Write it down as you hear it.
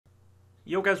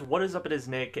Yo guys, what is up? It is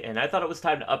Nick, and I thought it was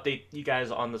time to update you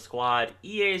guys on the squad.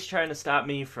 EA is trying to stop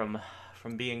me from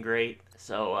being great,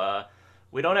 so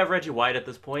we don't have Reggie White at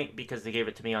this point because they gave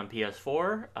it to me on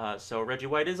PS4. So Reggie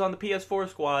White is on the PS4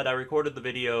 squad. I recorded the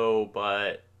video,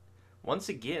 but once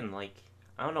again, like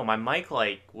I don't know, my mic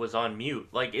was on mute.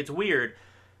 Like it's weird.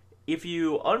 If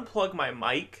you unplug my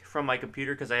mic from my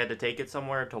computer because I had to take it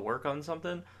somewhere to work on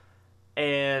something,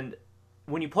 and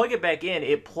when you plug it back in,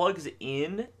 it plugs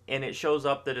in and it shows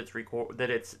up that it's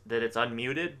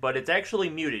unmuted, but it's actually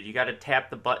muted. You got to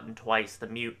tap the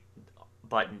mute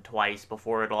button twice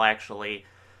before it'll actually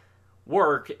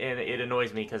work, and it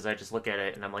annoys me because I just look at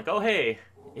it and I'm like, oh hey,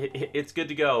 it's good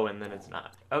to go, and then it's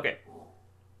not. Okay,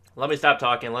 let me stop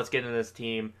talking. Let's get into this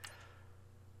team.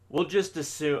 I'll just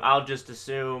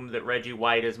assume that Reggie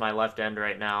White is my left end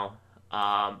right now.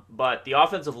 But the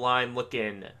offensive line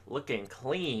looking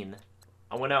clean.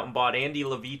 I went out and bought Andy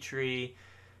Levitre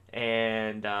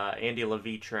and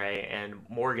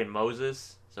Morgan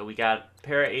Moses. So we got a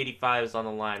pair of 85s on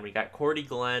the line. We got Cordy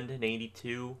Glenn in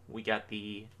 82. We got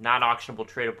the non-auctionable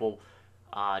tradable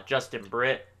Justin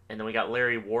Britt. And then we got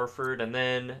Larry Warford. And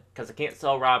then, because I can't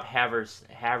sell Rob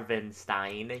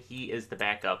Havenstein, he is the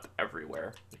backup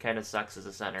everywhere. He kind of sucks as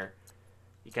a center.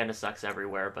 He kind of sucks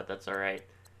everywhere, but that's all right.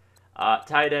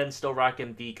 Tight end, still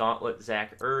rocking the gauntlet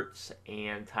Zach Ertz,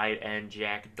 and tight end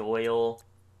Jack Doyle.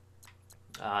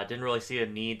 Didn't really see a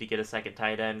need to get a second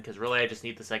tight end, because really I just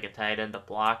need the second tight end to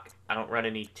block. I don't run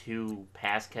any two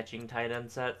pass-catching tight end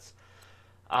sets.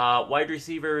 Wide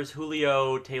receivers,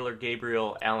 Julio, Taylor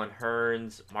Gabriel, Allen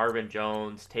Hurns, Marvin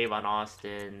Jones, Tavon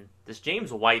Austin. This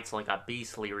James White's like a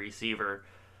beastly receiver.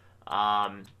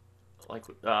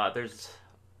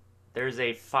 There's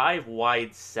a 5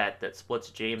 wide set that splits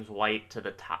James White to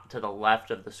the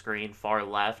left of the screen, far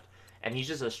left, and he's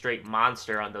just a straight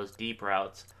monster on those deep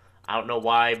routes. I don't know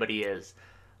why, but he is.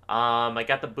 I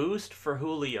got the boost for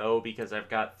Julio because I've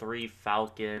got 3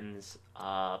 Falcons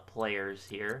players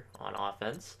here on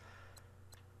offense.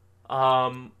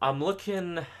 I'm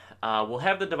looking. We'll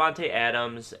have the Devontae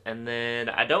Adams, and then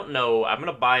I don't know. I'm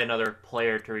gonna buy another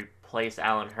player to replace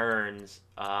Allen Hurns.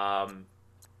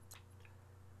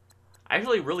 I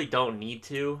actually really don't need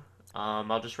to.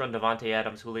 I'll just run Devontae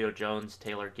Adams, Julio Jones,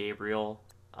 Taylor Gabriel,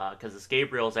 because this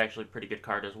Gabriel is actually a pretty good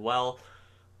card as well.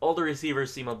 All the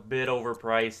receivers seem a bit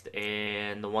overpriced,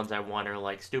 and the ones I want are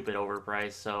like stupid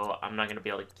overpriced, so I'm not going to be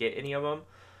able to get any of them.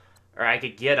 Or I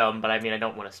could get them, but I mean, I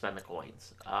don't want to spend the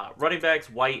coins. Running backs,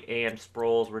 White and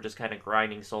Sproles, we're just kind of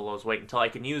grinding solos. Wait until I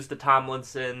can use the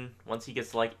Tomlinson. Once he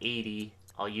gets to like 80,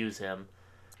 I'll use him.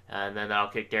 And then I'll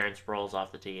kick Darren Sproles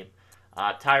off the team.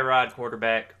 Tyrod,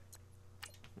 quarterback.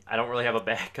 I don't really have a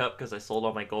backup because I sold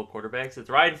all my gold quarterbacks. It's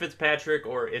Ryan Fitzpatrick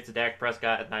or it's Dak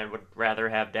Prescott, and I would rather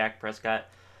have Dak Prescott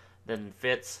than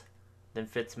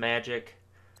Fitzmagic.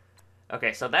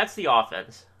 Okay, so that's the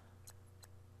offense.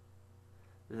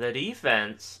 The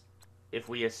defense, if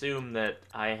we assume that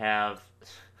I have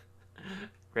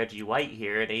Reggie White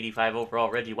here, an 85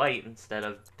 overall Reggie White instead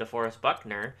of DeForest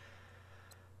Buckner.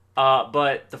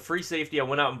 But the free safety, I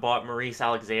went out and bought Maurice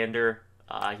Alexander.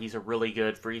 He's a really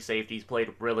good free safety. He's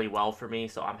played really well for me,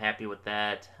 so I'm happy with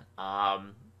that.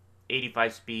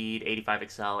 85 speed, 85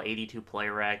 excel, 82 play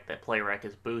rec. That play rec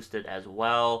is boosted as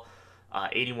well.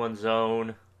 81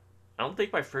 zone. I don't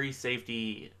think my free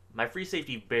safety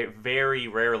very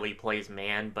rarely plays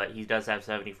man, but he does have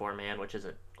 74 man, which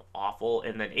isn't awful.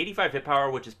 And then 85 hit power,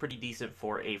 which is pretty decent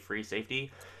for a free safety.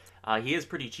 He is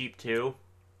pretty cheap too.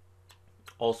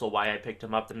 Also why I picked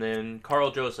him up. And then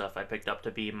Carl Joseph I picked up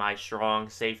to be my strong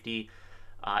safety.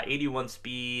 81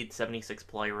 speed, 76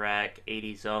 play rec,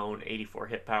 80 zone, 84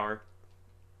 hit power.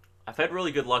 I've had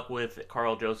really good luck with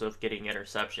Carl Joseph getting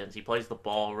interceptions. He plays the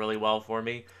ball really well for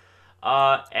me.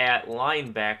 At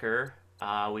linebacker,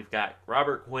 we've got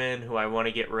Robert Quinn, who I want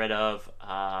to get rid of.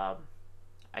 I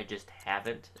just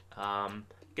haven't.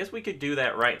 Guess we could do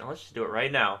that right now. Let's just do it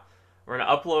right now. We're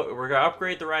gonna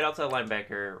upgrade the right outside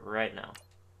linebacker right now.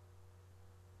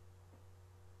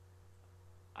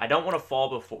 I don't want to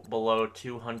fall below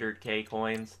 200k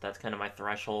coins. That's kind of my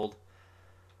threshold.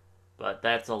 But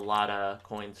that's a lot of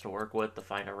coins to work with to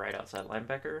find a right outside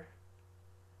linebacker.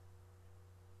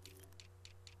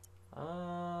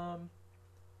 I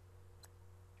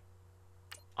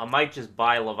might just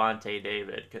buy Levante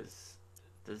David because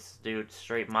this dude's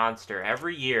straight monster.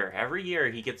 Every year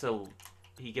he gets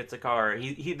a car.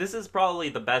 This is probably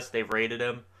the best they've rated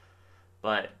him.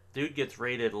 But dude gets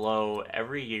rated low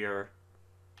every year.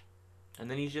 And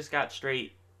then he's just got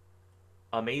straight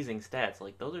amazing stats.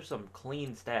 Like, those are some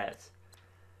clean stats.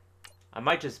 I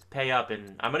might just pay up,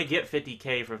 and I'm going to get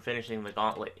 50K from finishing the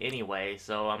gauntlet anyway,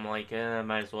 so I'm like, I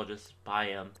might as well just buy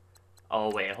him.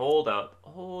 Oh, wait, hold up.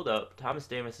 Hold up. Thomas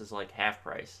Davis is like half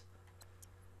price.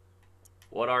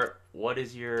 What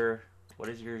is your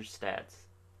stats?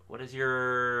 What is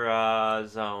your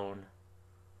zone?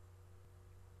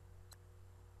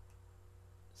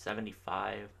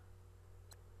 75.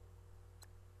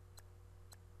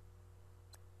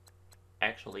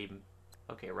 Actually,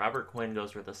 okay, Robert Quinn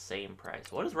goes for the same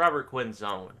price. What is Robert Quinn's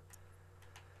zone?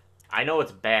 I know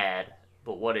it's bad,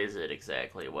 but what is it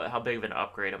exactly? How big of an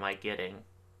upgrade am I getting?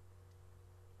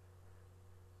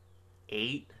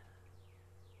 8?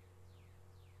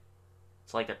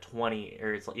 It's like a 20,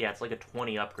 or it's like a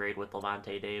 20 upgrade with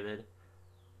Levante David.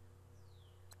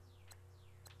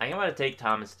 I think I'm gonna take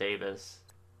Thomas Davis.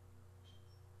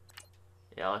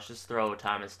 Yeah, let's just throw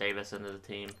Thomas Davis into the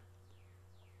team.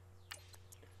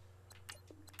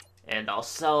 And I'll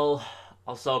sell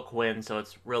Quinn, so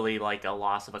it's really like a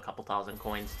loss of a couple thousand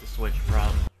coins to switch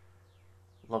from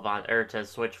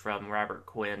Robert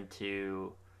Quinn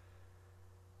to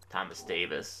Thomas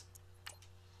Davis.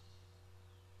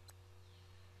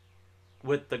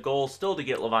 With the goal still to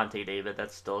get Levante David,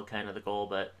 that's still kind of the goal,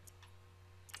 but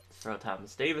let's throw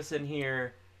Thomas Davis in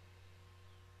here.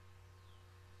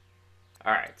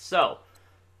 Alright, so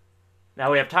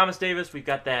now we have Thomas Davis, we've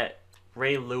got that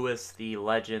Ray Lewis, the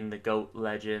legend, the GOAT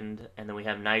legend, and then we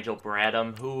have Nigel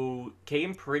Bradham, who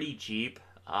came pretty cheap.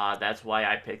 That's why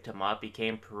I picked him up. He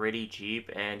came pretty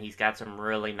cheap, and he's got some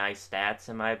really nice stats,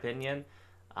 in my opinion.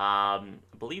 I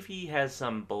believe he has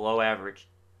some below-average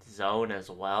zone as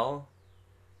well.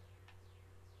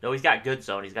 No, he's got good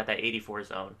zone. He's got that 84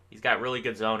 zone. He's got really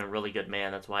good zone and really good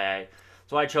man. That's why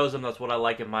I chose him. That's what I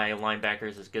like in my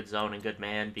linebackers is good zone and good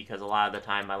man, because a lot of the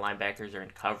time my linebackers are in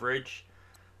coverage.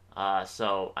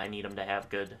 So I need him to have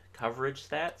good coverage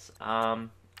stats.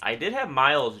 I did have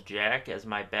Miles Jack as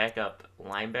my backup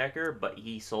linebacker, but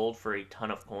he sold for a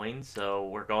ton of coins, so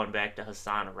we're going back to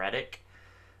Hassan Reddick.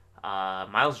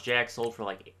 Miles Jack sold for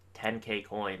like 10k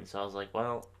coins, so I was like,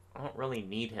 well, I don't really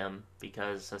need him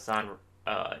because I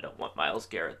don't want Myles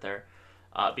Garrett there.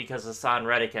 Because Hassan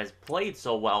Reddick has played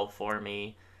so well for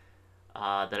me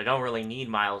that I don't really need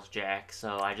Miles Jack,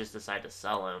 so I just decided to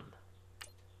sell him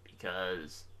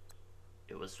because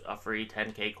it was a free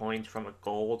 10k coins from a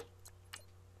gold.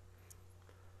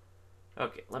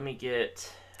 Okay, let me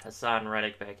get Hassan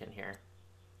Reddick back in here.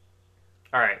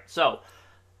 Alright, so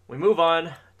we move on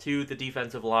to the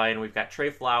defensive line. We've got Trey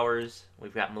Flowers,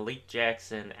 we've got Malik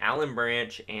Jackson, Alan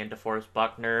Branch, and DeForest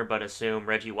Buckner, but assume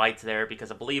Reggie White's there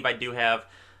because I believe I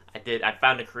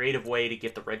found a creative way to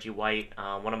get the Reggie White.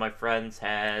 One of my friends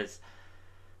has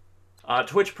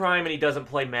Twitch Prime and he doesn't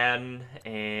play Madden,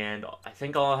 and I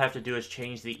think all I'll have to do is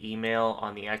change the email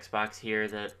on the Xbox here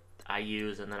that I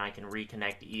use, and then I can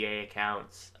reconnect EA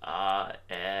accounts.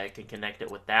 I can connect it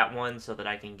with that one so that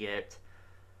I can get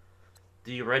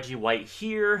the Reggie White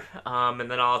here, and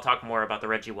then I'll talk more about the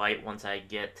Reggie White once I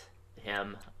get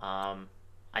him.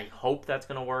 I hope that's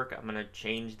going to work. I'm going to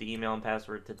change the email and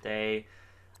password today.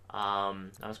 I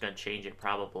was going to change it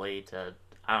probably to,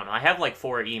 I don't know, I have like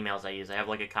 4 emails I use. I have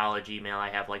like a college email, I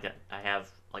have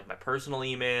like my personal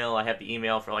email, I have the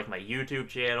email for like my YouTube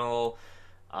channel,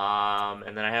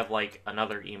 and then I have like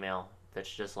another email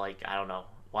that's just like, I don't know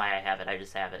why I have it, I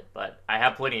just have it, but I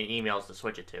have plenty of emails to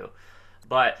switch it to.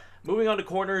 But moving on to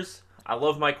corners, I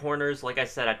love my corners. Like I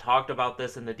said, I talked about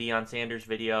this in the Deion Sanders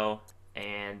video,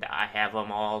 and I have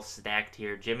them all stacked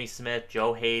here. Jimmy Smith,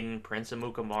 Joe Hayden, Prince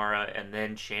Amukamara, and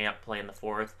then Champ playing the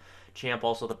 4th. Champ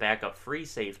also the backup free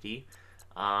safety.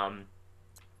 And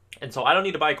so I don't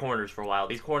need to buy corners for a while.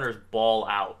 These corners ball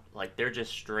out. Like, they're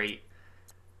just straight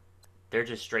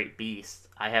beasts.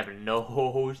 I have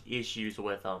no issues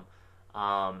with them.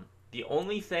 The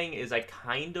only thing is I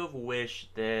kind of wish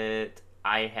that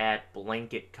I had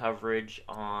blanket coverage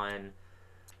on...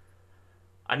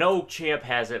 I know Champ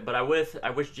has it, but I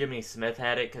wish Jimmy Smith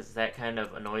had it because that kind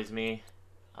of annoys me.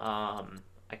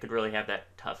 I could really have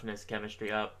that toughness chemistry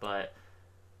up, but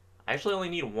I actually only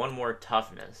need 1 more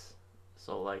toughness.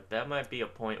 So, like, that might be a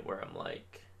point where I'm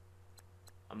like,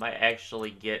 I might actually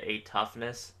get a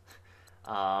toughness.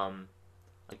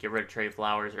 Like, get rid of Trey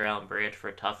Flowers or Alan Branch for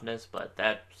a toughness, but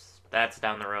that's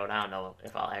down the road. I don't know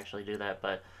if I'll actually do that,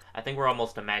 but I think we're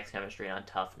almost to max chemistry on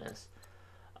toughness.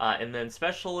 And then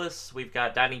specialists, we've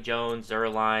got Donnie Jones,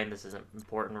 Zerline, this is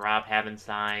important, Rob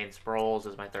Havenstein, Sproles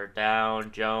is my 3rd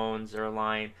down, Jones,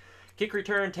 Zerline. Kick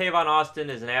return, Tavon Austin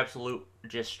is an absolute,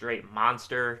 just straight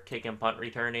monster, kick and punt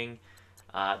returning.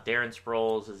 Darren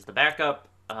Sproles is the backup.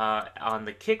 on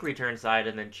the kick return side,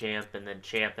 and then Champ, and then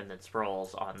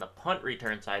Sproles on the punt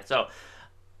return side. So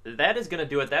that is going to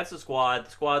do it. That's the squad.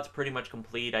 The squad's pretty much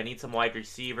complete. I need some wide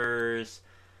receivers.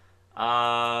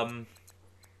 I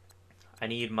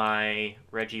need my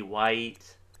Reggie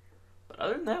White. But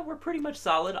other than that, we're pretty much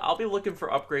solid. I'll be looking for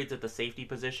upgrades at the safety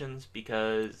positions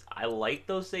because I like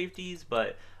those safeties,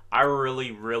 but I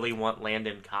really, really want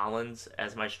Landon Collins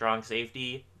as my strong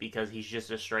safety because he's just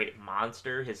a straight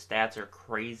monster. His stats are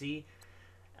crazy,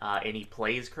 and he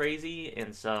plays crazy,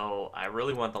 and so I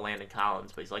really want the Landon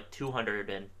Collins, but he's like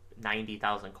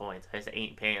 290,000 coins. I just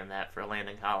ain't paying that for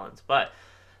Landon Collins. But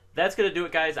that's going to do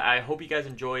it, guys. I hope you guys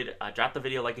enjoyed. Drop the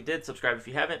video like it did. Subscribe if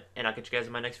you haven't, and I'll catch you guys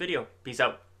in my next video. Peace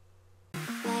out.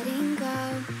 Letting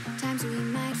go, times we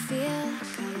might feel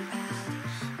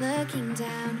compelled, looking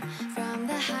down.